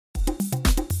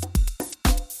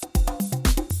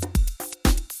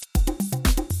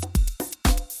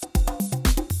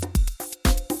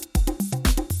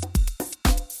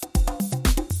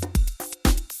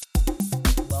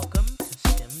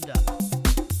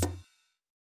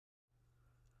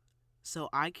So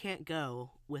I can't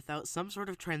go without some sort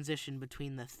of transition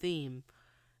between the theme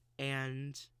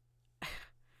and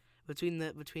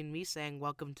between me saying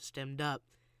welcome to Stemmed Up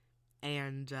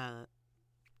and the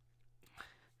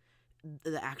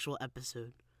actual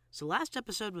episode. So last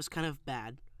episode was kind of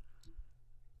bad.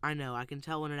 I know, I can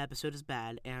tell when an episode is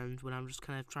bad and when I'm just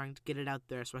kind of trying to get it out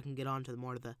there so I can get on to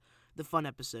the fun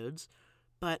episodes.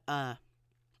 But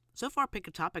so far Pick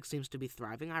a Topic seems to be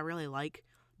thriving. I really like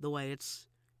the way it's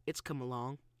come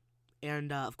along.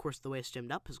 And of course the way Stemmed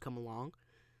Up has come along.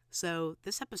 So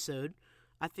this episode,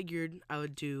 I figured I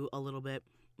would do a little bit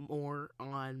more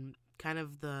on kind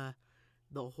of the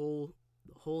whole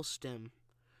stem,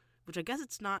 which I guess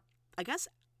it's not. I guess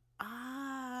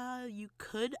you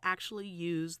could actually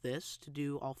use this to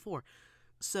do all four.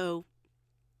 So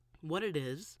what it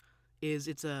is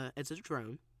it's a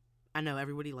drone. I know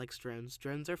everybody likes drones.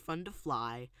 Drones are fun to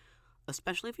fly,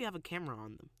 especially if you have a camera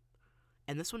on them.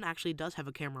 And this one actually does have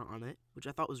a camera on it, which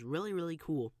I thought was really, really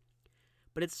cool.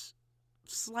 But it's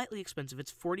slightly expensive.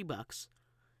 It's $40,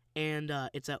 and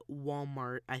it's at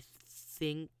Walmart. I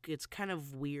think it's kind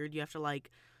of weird. You have to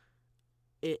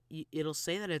it'll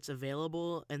say that it's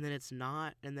available, and then it's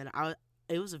not. And then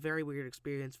it was a very weird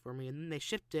experience for me. And then they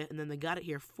shipped it, and then they got it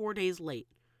here 4 days late,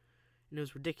 and it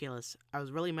was ridiculous. I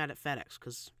was really mad at FedEx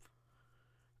because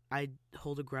I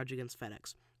hold a grudge against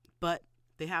FedEx. But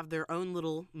they have their own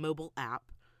little mobile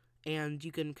app, and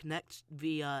you can connect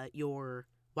via your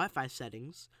Wi-Fi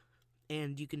settings,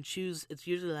 and you can choose. It's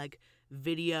usually like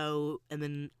video and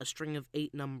then a string of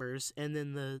 8 numbers, and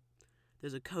then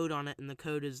there's a code on it, and the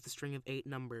code is the string of 8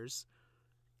 numbers.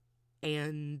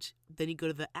 And then you go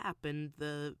to the app, and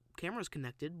the camera's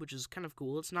connected, which is kind of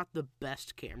cool. It's not the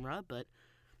best camera, but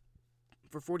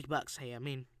for $40, hey, I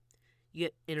mean, you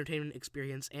get entertainment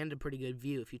experience and a pretty good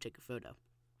view if you take a photo.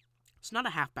 It's not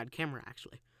a half bad camera,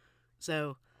 actually.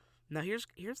 So now here's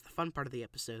the fun part of the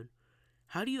episode.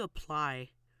 How do you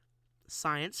apply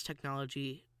science,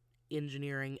 technology,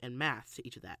 engineering, and math to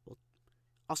each of that? Well,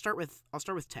 I'll start with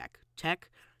tech. Tech,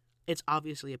 it's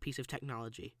obviously a piece of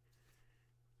technology.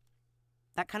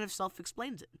 That kind of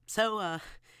self-explains it. So,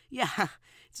 yeah,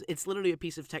 it's literally a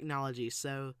piece of technology.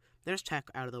 So there's tech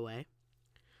out of the way.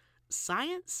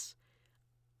 Science,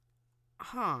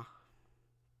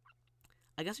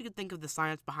 I guess you could think of the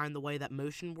science behind the way that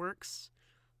motion works,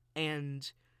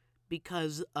 and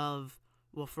because of,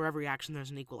 well, for every action there's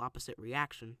an equal and opposite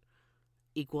reaction.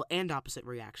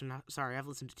 Sorry, I've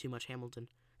listened to too much Hamilton.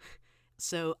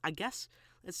 So I guess,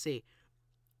 let's see,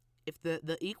 if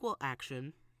the equal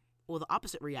action, well, the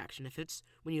opposite reaction, if it's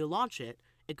when you launch it,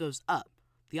 it goes up.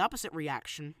 The opposite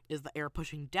reaction is the air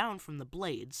pushing down from the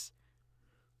blades,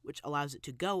 which allows it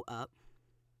to go up.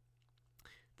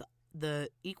 The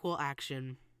equal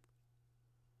action,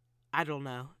 I don't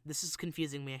know. This is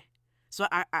confusing me. So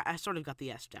I sort of got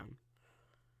the S down.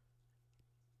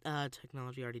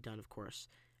 Technology already done, of course.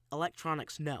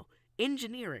 Electronics, no.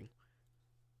 Engineering.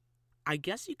 I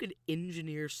guess you could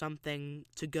engineer something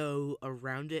to go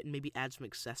around it and maybe add some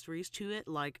accessories to it.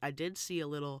 Like, I did see a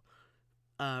little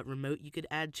remote you could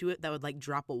add to it that would, like,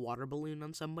 drop a water balloon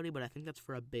on somebody, but I think that's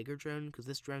for a bigger drone because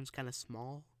this drone's kind of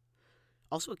small.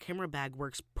 Also, a camera bag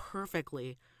works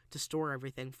perfectly to store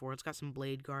everything for. It's got some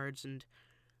blade guards and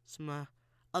some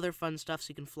other fun stuff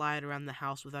so you can fly it around the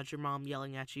house without your mom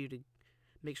yelling at you to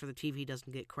make sure the TV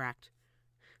doesn't get cracked.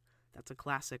 That's a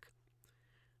classic.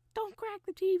 Don't crack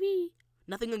the TV.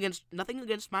 Nothing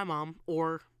against my mom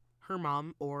or her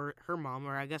mom, or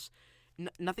I guess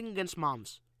nothing against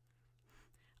moms.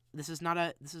 This is not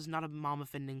a mom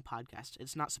offending podcast.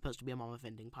 It's not supposed to be a mom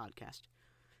offending podcast.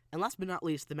 And last but not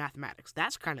least, the mathematics.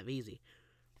 That's kind of easy.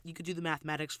 You could do the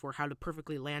mathematics for how to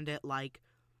perfectly land it, like,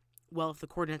 well, if the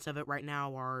coordinates of it right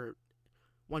now are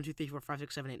 1, 2, 3, 4, 5,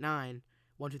 6, 7, 8, 9,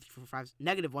 1, 2, 3, 4, 5,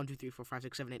 negative 1, 2, 3, 4, 5,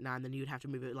 6, 7, 8, 9, then you'd have to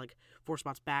move it like 4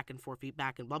 spots back and 4 feet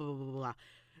back and blah, blah, blah, blah, blah.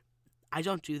 I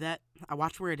don't do that. I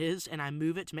watch where it is and I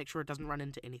move it to make sure it doesn't run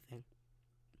into anything.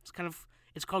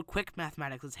 It's called quick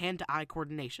mathematics. It's hand-to-eye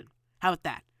coordination. How about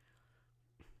that?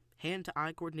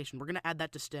 Hand-to-eye coordination. We're going to add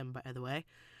that to STEM, by the way.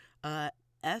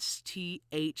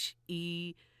 STHEME,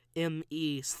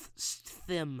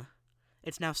 STEM.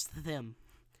 It's now STEM.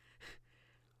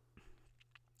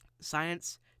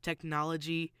 Science,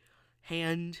 technology,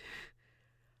 hand,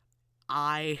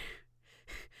 eye,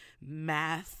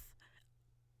 math,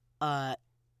 I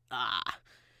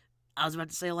was about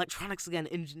to say electronics again,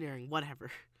 engineering,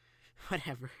 whatever.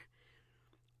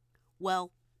 Well,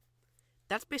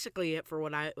 that's basically it for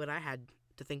what I had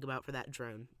to think about for that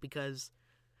drone, because,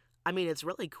 I mean, it's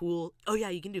really cool. Oh yeah,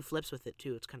 you can do flips with it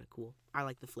too, it's kind of cool. I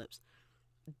like the flips.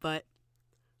 But,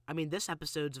 I mean, this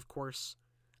episode's, of course,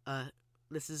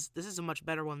 this is a much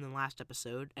better one than last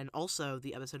episode, and also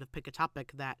the episode of Pick a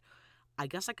Topic that I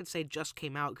guess I could say just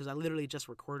came out because I literally just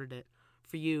recorded it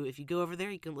for you. If you go over there,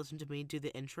 you can listen to me do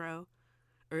the intro,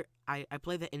 or I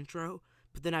play the intro,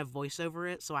 but then I voice over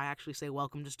it, so I actually say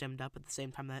 "Welcome to Stemmed Up" at the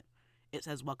same time that it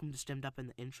says "Welcome to Stemmed Up" in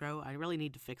the intro. I really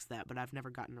need to fix that, but I've never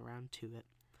gotten around to it.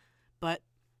 But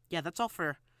yeah, that's all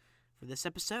for this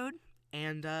episode,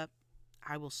 and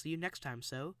I will see you next time.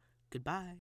 So goodbye.